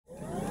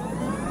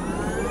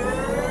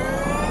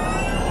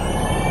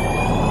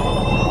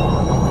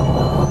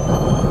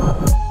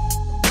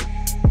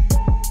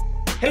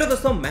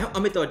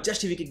अमित और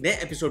just TV के नए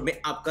एपिसोड में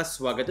आपका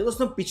स्वागत है।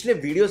 दोस्तों पिछले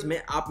वीडियोस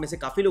में आप में से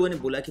काफी लोगों ने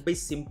बोला कि भाई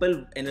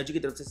सिंपल एनर्जी की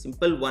तरफ से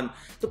सिंपल वन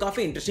तो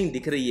काफी इंटरेस्टिंग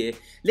दिख रही है,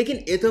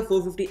 लेकिन एथर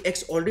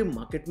 450X ऑलरेडी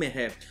मार्केट में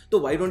है, तो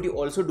why don't you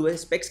also do a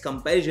specs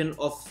comparison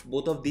of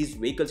both of these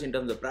vehicles in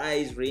terms of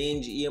price,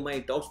 range, EMI,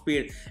 top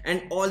speed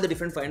and all the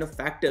different kind of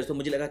factors. तो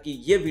मुझे लगा कि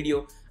ये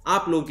video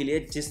आप लोगों के लिए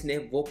जिसने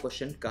वो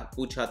क्वेश्चन का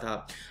पूछा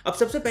था। अब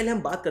सबसे पहले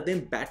हम बात करते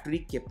हैं बैटरी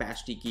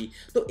कैपेसिटी की।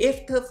 तो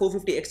एथर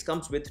 450X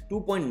comes with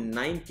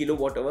 2.9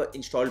 kilowatt hour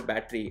installed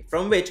battery,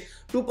 from which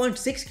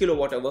 2.6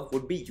 kilowatt hour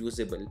would be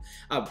usable.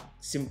 अब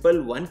सिंपल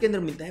वन के अंदर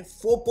मिलता है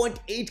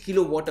 4.8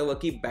 किलोवाट आवर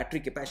की battery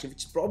capacity,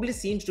 which probably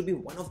seems to be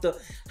one of the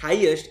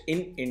highest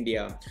in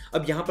India.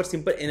 अब यहाँ पर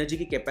simple energy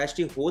की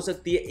कैपेसिटी हो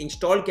सकती है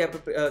installed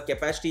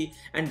capacity,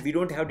 and we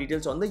don't have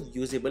details on the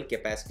usable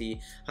capacity.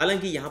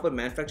 हालांकि यहाँ पर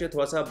मैन्युफैक्चरर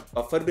थोड़ा सा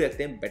बफर भी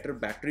रखते हैं बेटर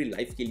बैटरी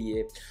लाइफ के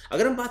लिए।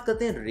 अगर हम बात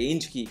करते हैं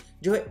रेंज की,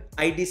 जो है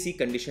आईडीसी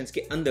कंडीशंस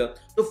के अंदर,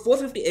 तो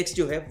 450X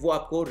जो है वो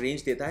आपको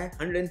रेंज देता है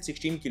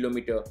 116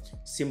 kilometre,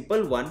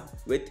 simple one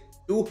with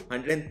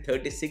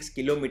 236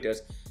 kilometre,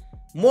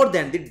 more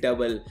than the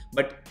double.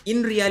 But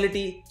in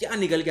reality क्या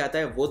निकल के आता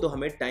है वो तो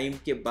हमें टाइम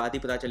के बाद ही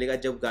पता चलेगा,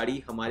 जब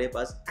गाड़ी हमारे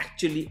पास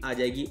एक्चुअली आ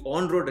जाएगी,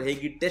 ऑन रोड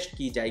रहेगी, टेस्ट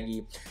की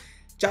जाएगी।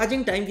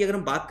 चार्जिंग टाइम की अगर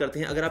हम बात करते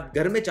हैं, अगर आप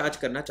घर में चार्ज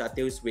करना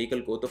चाहते हो इस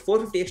व्हीकल को, तो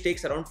 450X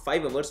takes around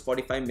 5 hours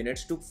 45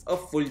 minutes to a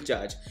full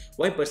charge.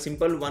 वहीं पर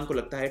सिंपल वन को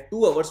लगता है 2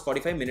 hours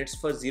 45 minutes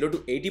for 0 to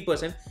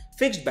 80%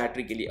 fixed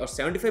battery के लिए और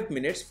 75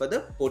 minutes for the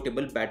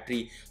portable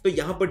battery. तो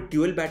यहाँ पर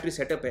ड्यूअल बैटरी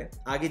सेटअप है।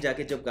 आगे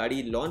जाके जब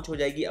गाड़ी लॉन्च हो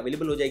जाएगी,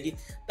 अवेलेबल हो जाएगी,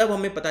 तब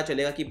हमें पता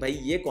चलेगा कि भाई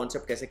ये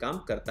कॉन्सेप्ट कैसे काम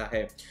करता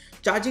है।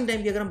 चार्जिंग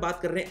टाइम की अगर हम बात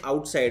कर रहे हैं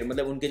आउटसाइड,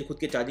 मतलब उनके जो खुद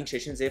के चार्जिंग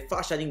स्टेशन है,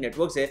 फास्ट चार्जिंग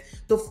नेटवर्क है,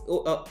 तो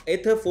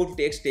एथर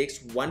 450X टेक्स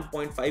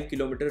 1.5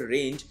 किलोमीटर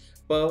रेंज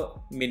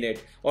पर मिनट,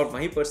 और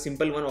वहीं पर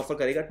सिंपल वन ऑफर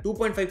करेगा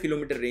 2.5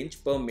 किलोमीटर रेंज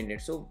पर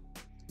minute. So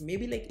may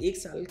be like 1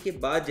 साल के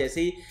बाद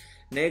जैसे ही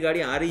नई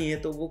गाड़ियाँ आ रही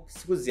हैं तो वो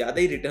कुछ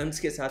ज़्यादा ही रिटर्न्स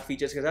के साथ,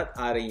 फीचर्स के साथ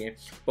आ रही हैं।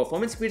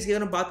 परफॉर्मेंस स्पीड्स की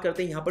अगर हम बात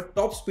करते हैं यहाँ पर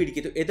टॉप स्पीड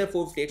की, तो एथर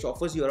 450X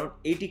offers you around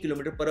 80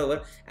 kilometre per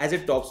hour as a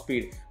top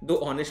speed, दो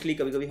ऑनेस्टली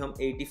कभी कभी हम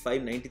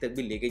 85-90 तक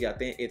भी लेके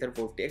जाते हैं एथर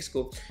 450X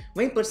को।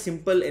 वहीं पर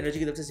सिंपल एनर्जी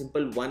की तरफ से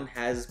simple one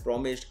has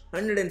promised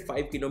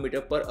 105 kilometre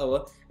per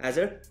hour as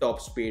a top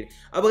speed.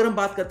 अब अगर हम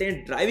बात करते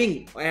हैं ड्राइविंग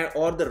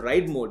और द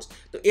राइड मोड्स,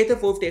 तो एथर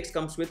 450X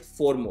comes with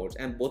 4 modes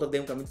and both of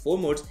them come with 4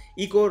 modes,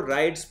 eco,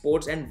 ride,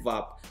 sports and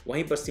वाप।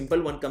 वहीं पर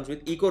simple one comes with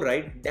eco,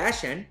 ride,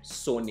 dash and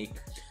sonic.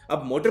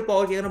 अब मोटर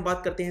पावर की अगर हम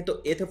बात करते हैं,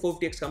 तो एथर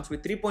 450X comes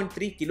with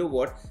 3.3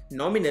 kilowatt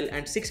nominal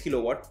and 6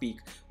 kilowatt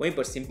peak. वहीं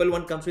पर simple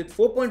one comes with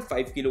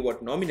 4.5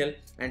 kilowatt nominal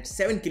and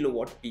 7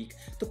 kilowatt peak.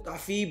 तो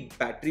काफी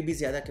बैटरी भी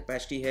ज्यादा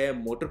कैपेसिटी है,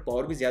 मोटर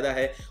पावर भी ज्यादा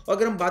है। और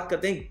अगर हम बात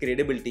करते हैं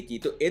ग्रेडेबिलिटी की,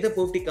 तो एथर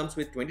 450 comes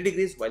with 20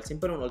 degrees while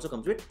simple one also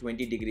comes with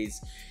 20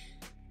 degrees.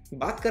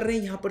 बात कर रहे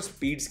हैं यहाँ पर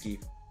स्पीड्स की,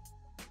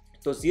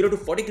 तो 0 to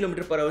 40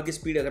 किलोमीटर पर आवर की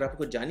स्पीड अगर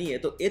आपको जानी है,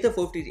 तो एथर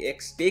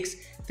 450X takes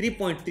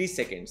 3.3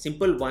 second,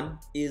 simple one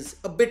is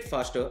a bit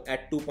faster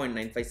eight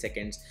 2.95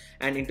 seconds.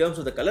 And in terms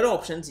of the colour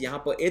options, यहाँ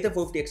पर एथर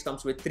 450X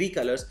comes with 3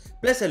 colours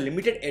plus a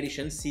limited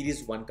edition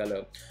series 1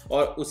 colour,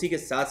 और उसी के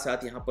साथ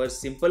साथ यहाँ पर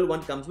simple one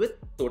comes with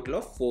total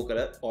of 4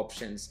 colour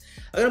options.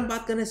 अगर हम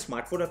बात करें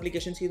स्मार्टफोन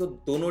एप्लीकेशन की, तो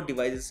दोनों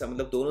डिवाइसेस,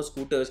 मतलब दोनों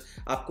स्कूटर्स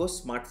आपको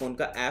स्मार्टफोन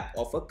का ऐप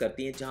ऑफर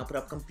करती हैं, जहाँ पर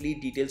आप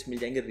कंप्लीट डिटेल्स मिल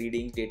जाएंगे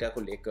रीडिंग डेटा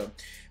को लेकर।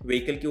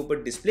 व्हीकल के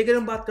ऊपर डिस्प्ले अगर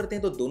हम बात करते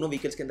हैं, तो दोनों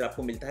व्हीकल्स के अंदर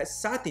आपको मिलता है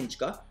 7 इंच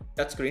का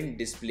टच स्क्रीन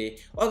डिस्प्ले।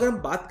 और अगर हम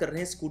बात कर रहे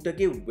हैं स्कूटर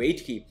के वेट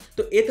की,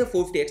 तो एथर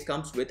 450X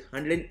comes with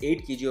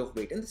 108 kg of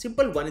weight and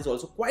simple one is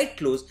also quite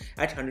close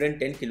eight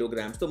 110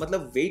 kilograms. तो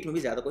मतलब वेट में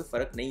भी ज्यादा कोई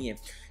फर्क नहीं है।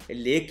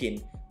 लेकिन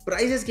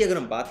प्राइजेस की अगर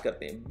हम बात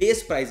करते हैं,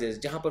 बेस प्राइजेस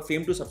जहां पर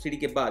फेम टू सब्सिडी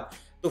के बाद,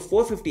 तो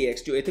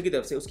 450X जो एथर की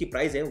तरफ से उसकी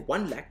प्राइस है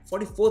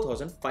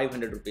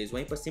 1,44,500 रुपीज।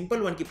 वहीं पर सिंपल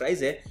वन की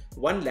प्राइस है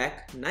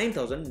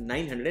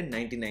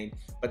 1,09,999,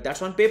 बट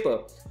दैट्स ऑन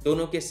पेपर।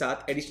 दोनों के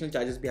साथ एडिशनल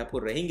चार्जेस भी आपको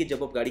रहेंगे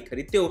जब आप गाड़ी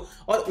खरीदते हो,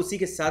 और उसी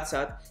के साथ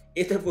साथ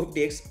एथर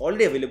 450X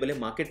ऑलरेडी अवेलेबल है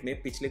मार्केट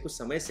में पिछले कुछ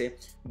समय से,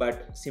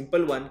 बट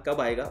सिंपल वन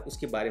कब आएगा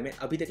उसके बारे में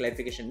अभी तक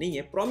क्लैरिफिकेशन नहीं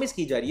है। प्रॉमिस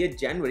की जा रही है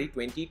जनवरी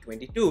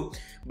 2022,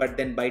 but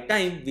then by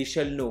time we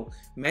shall no.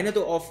 मैंने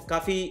तो ऑफ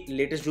काफी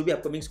लेटेस्ट जो भी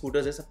अपकमिंग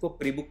स्कूटर्स है सबको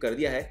प्री बुक कर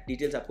दिया है,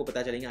 डिटेल्स आपको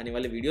पता चलेंगे आने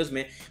वाले वीडियोस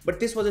में। But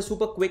this was a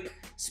super quick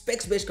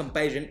specs based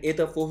comparison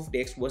ether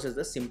 450X versus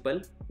the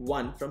simple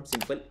one from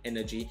simple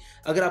energy.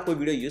 अगर आपको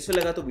वीडियो यूजफुल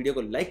लगा तो वीडियो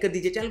को लाइक कर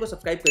दीजिए, चैनल को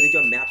सब्सक्राइब कर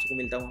दीजिए, और मैं आपको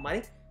मिलता हूं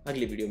हमारे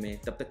अगले वीडियो में।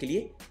 तब तक के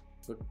लिए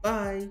गुड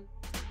बाय।